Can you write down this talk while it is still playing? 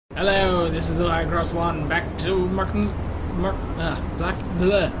Hello, this is the Cross One. Back to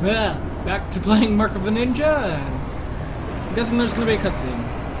back to playing Mark of the Ninja, and I'm guessing there's gonna be a cutscene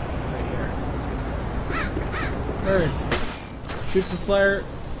right here. Let's get started. Bird shoots a flare.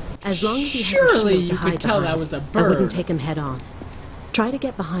 As long as he has Surely a shield you to hide could tell behind, that was a I bird. wouldn't take him head on. Try to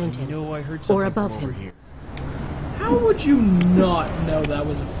get behind him, or above him. How would you not know that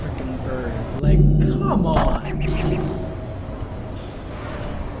was a freaking bird? Like, come on.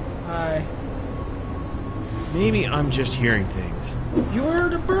 Hi. Maybe I'm just hearing things. You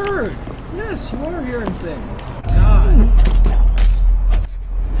heard a bird! Yes, you are hearing things. God.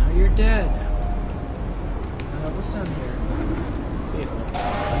 Now you're dead. What's down here? People.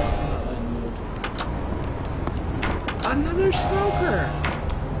 Another smoker!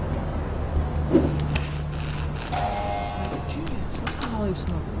 Oh, Jesus, what's with all these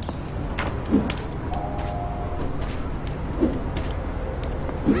smokers?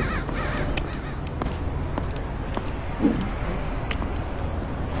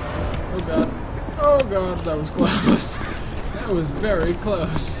 Oh god. Oh god, that was close. That was very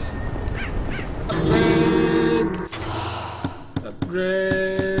close. Upgrades.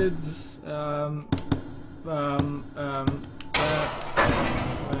 Upgrades.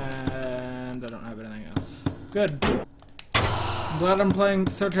 And I don't have anything else. Good. I'm glad I'm playing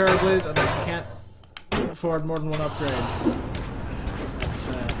so terribly that I can't afford more than one upgrade. That's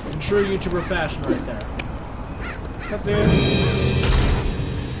in true YouTuber fashion right there. That's it.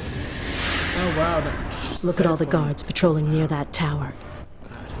 Oh wow. Look at all the guards patrolling near that tower.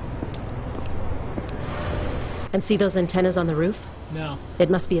 God. And see those antennas on the roof? No. It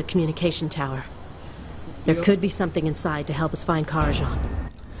must be a communication tower. There Yep. could be something inside to help us find Karajan.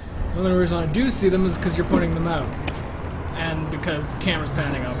 The only reason I do see them is because you're pointing them out. And because the camera's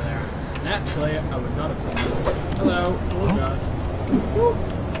panning over there. Naturally, I would not have seen them. Hello. Oh god. Whoop.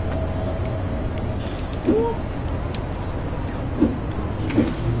 Whoop.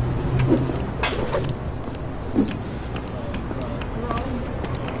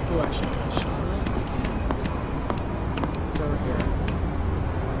 Oh, actually, can I shot it? It's over here.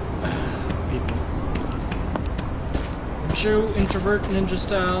 People. I'm sure introvert ninja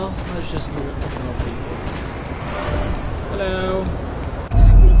style. Let's just move it with more people. Hello.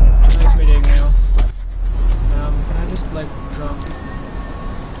 Nice meeting you. Can I just like drop?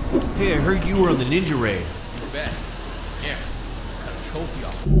 Hey, I heard you were on the ninja raid. Bet. Yeah. Got a trophy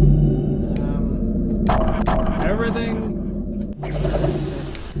off. Everything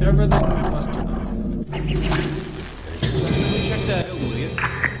must turn off. Check that out, will you?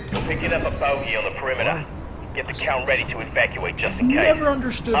 Picking up a bogey on the perimeter. Get the count ready to evacuate just in case. Never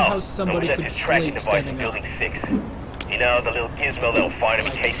understood how somebody don't let could the tracking sleep device in standing up. building 6. You know, the little gizmo that'll find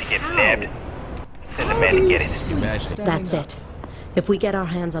him in case he gets How? stabbed. Send the How man do to you get it. sleep Imagine. standing That's up? it. If we get our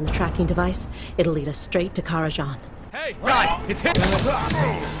hands on the tracking device, it'll lead us straight to Karajan. Hey, guys, it's him!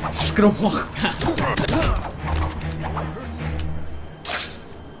 Just gonna walk past.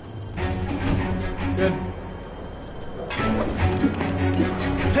 Good.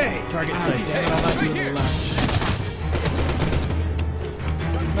 Hey, target sight. Damn it, I like you to the left.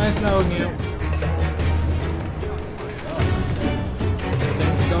 It's nice knowing you.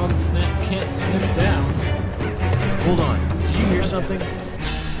 Things dogs can't sniff down. Hold on. Did you hear something?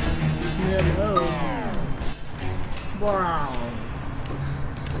 Yeah, no. Wow.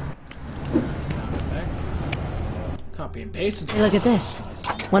 Sound effect. Copy and paste. Hey, look at this.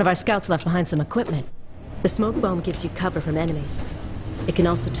 One of our scouts left behind some equipment. The smoke bomb gives you cover from enemies. It can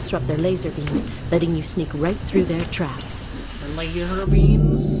also disrupt their laser beams, letting you sneak right through their traps. The laser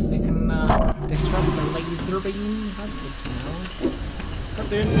beams. They can disrupt the laser beams. That's good to know.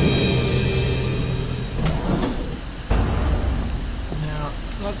 That's it. Now,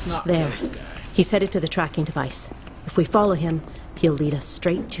 let's not There. kill this guy. He's headed to the tracking device. If we follow him, he'll lead us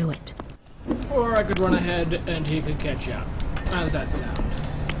straight to it. Or I could run ahead and he could catch up. How does that sound?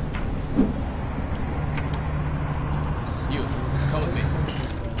 You, come with me.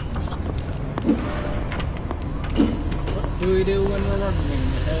 What do we do when we're running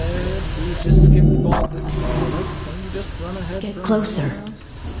ahead? We just skip all this and just run ahead. Get from closer. everyone else?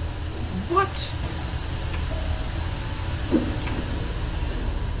 What?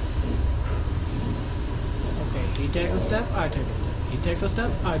 Okay, he takes a step, I take a step. He takes a step,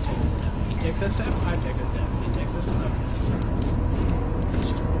 I take a step. He takes a step, I take a step. He takes a step.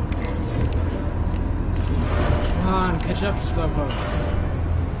 Come on, catch up to Slowpoke.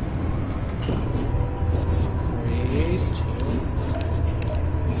 3,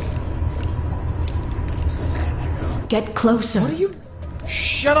 2. Get closer. What are you?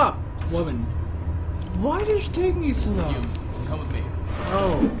 Shut up, woman. Why is it taking you so long? You, come with me.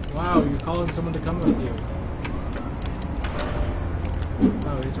 Oh, wow, you're calling someone to come with you.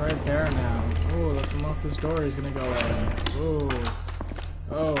 Oh, he's right there now. Oh, let's unlock this door he's gonna go in. Oh.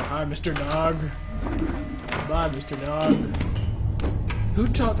 Oh, hi, Mr. Dog. Bye, Mr. Dog. Who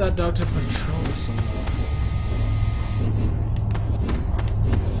taught that dog to patrol so well?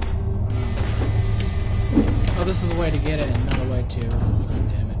 Oh, this is a way to get in, not a way to...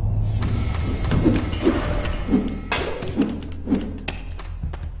 Damn it.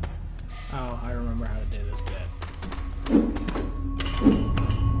 Oh, I remember how to do this bit.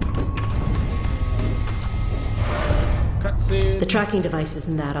 Cutscene. The tracking device is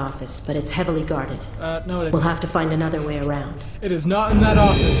in that office, but it's heavily guarded. No, it is. We'll have to find another way around. It is not in that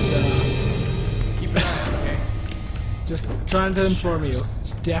office. Keep an eye on it, okay? Just trying to inform you.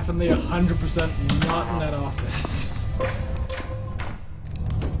 It's definitely 100% not in that office.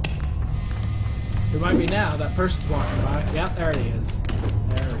 It might be now. That person's walking by. Yep, there he is.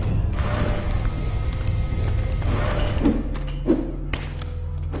 There he is.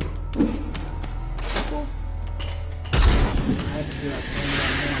 I had to do that thing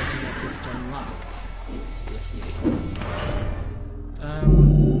right now to get this to unlock. Yes,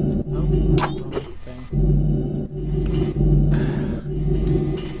 wrong thing.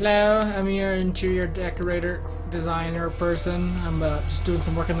 Hello, I'm your interior decorator, designer person. I'm just doing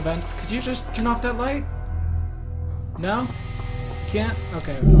some work in the vents. Could you just turn off that light? No? Can't?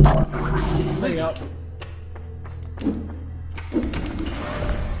 Okay. There you go.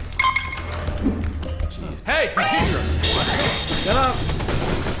 Hey, Caesar! Shut up!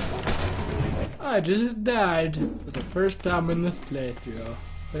 I just died for the first time in this playthrough.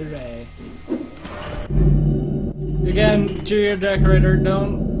 Hooray. Again, interior decorator, you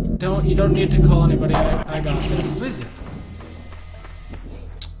don't need to call anybody. I got this. Listen.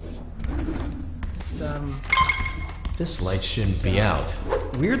 It's, This light shouldn't be out.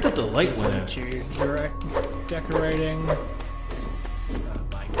 Weird that the light went out. interior decorating.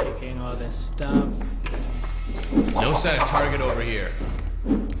 By kicking all this stuff. No sign of target over here.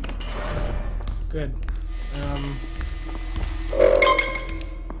 Good.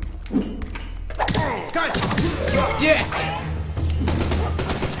 God! Dick!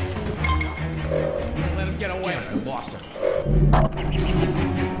 Let him get away. Damn it, I lost him.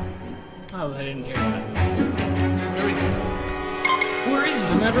 Oh, I didn't hear that. Where is he? Where is he?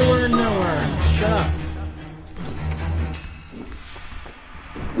 I'm everywhere and nowhere. Shut up.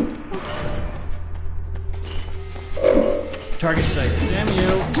 Target sighted. Damn you.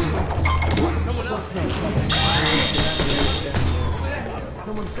 Someone else.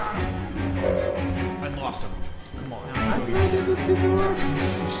 Someone got him. I lost him. Come on. I've did this before.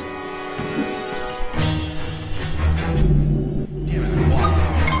 Damn it, I lost him.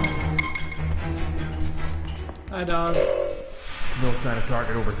 Hi, dog. No sign of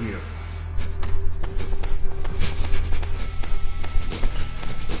target over here.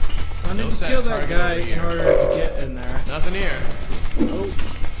 I need No to sign kill of that target guy over in here. order to get in there. Nothing here. Oh.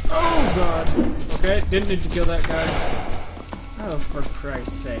 Oh, God. Okay, didn't need to kill that guy. Oh, for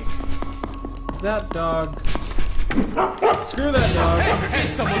Christ's sake. That dog. Screw that dog. Hey,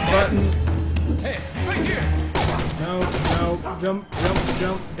 someone's Button. Hey, he's right here. No, no. Jump, jump,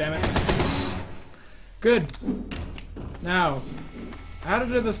 jump. Damn it. Good. Now, how to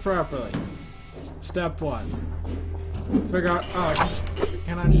do this properly. Step 1. Figure out. Oh,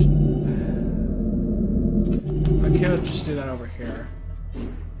 can I just. I could just do that over here.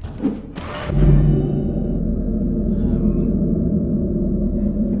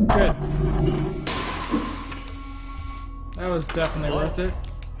 Good. That was definitely worth it.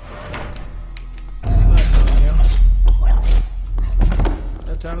 It's nice knowing you. By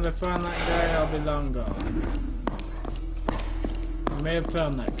the time they find that guy, I'll be long gone. I may have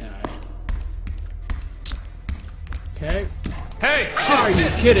found that guy. Okay. Hey, Are you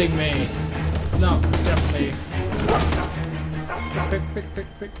kidding me? It's not definitely. Pick, pick, pick,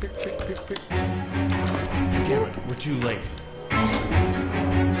 pick, pick, pick, pick, pick. Damn it, we're too late.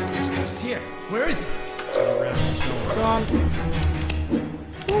 He's just here. Where is he? Gone.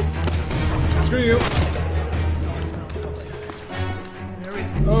 Screw you. Where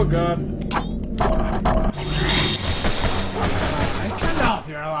is he? Oh god. I turned off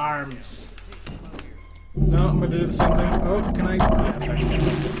your alarms. No, I'm gonna do the same thing. Oh, can I? Yes, I can.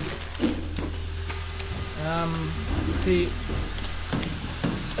 See.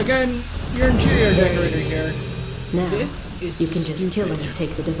 Again, your interior decorator here. Now, This is you can just kill him and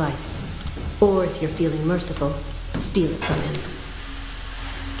take the device. Or if you're feeling merciful, steal it from him.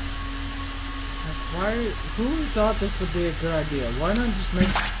 Why? Who thought this would be a good idea? Why not just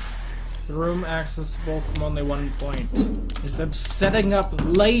make The room accessible from only one point. Instead of setting up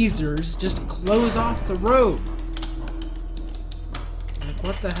lasers, just close off the room. Like,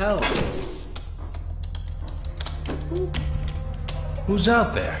 what the hell? Who's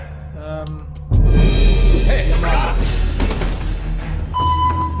out there? Hey, God!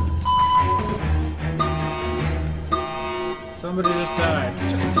 Somebody just died.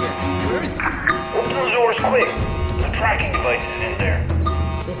 Just here. Where is he? Open those doors quick. The tracking device is in there.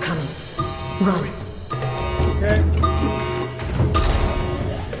 They're coming. Run. Okay.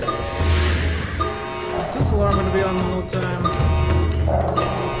 Is this alarm going to be on the whole time?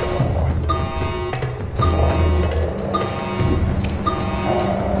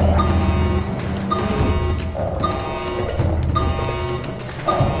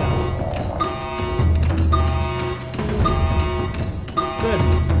 Good.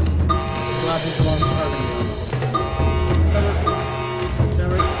 Glad these alarms are going to be on.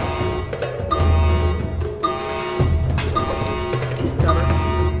 Cover.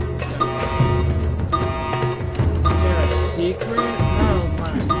 Is there a secret? Oh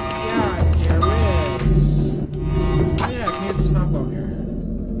my god, there is. Yeah, I can use the smoke bomb here.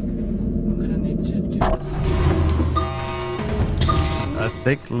 I'm gonna need to do this. A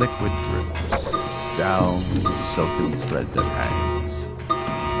thick liquid drips down the silken thread that hangs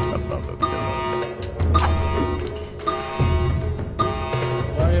above a pillow.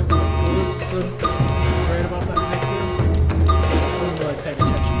 What was so great about that haiku? I wasn't really paying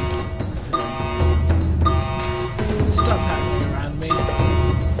attention. Stuff happening around me.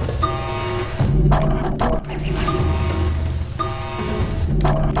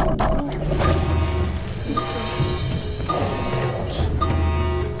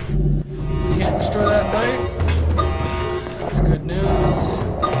 Can't destroy that knight. That's good news.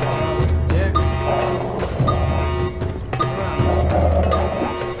 That was a dick.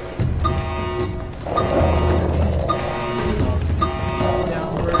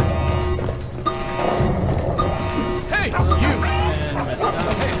 Hey, you! And messed up.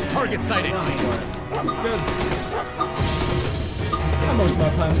 Hey, target sighted. Good. How most of my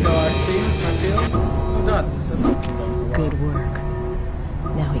plans go, I feel. Oh god, this is Good work.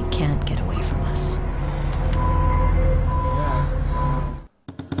 Now he can't get away from us. Yeah.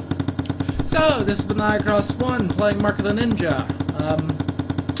 So, this has been Icross 1, playing Mark of the Ninja.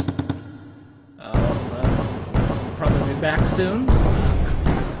 I'll probably be back soon.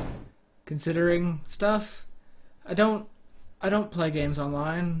 Considering stuff. I don't play games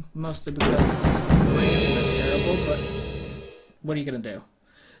online, mostly because my internet's terrible, but what are you gonna do?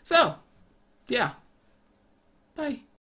 So, yeah. Bye.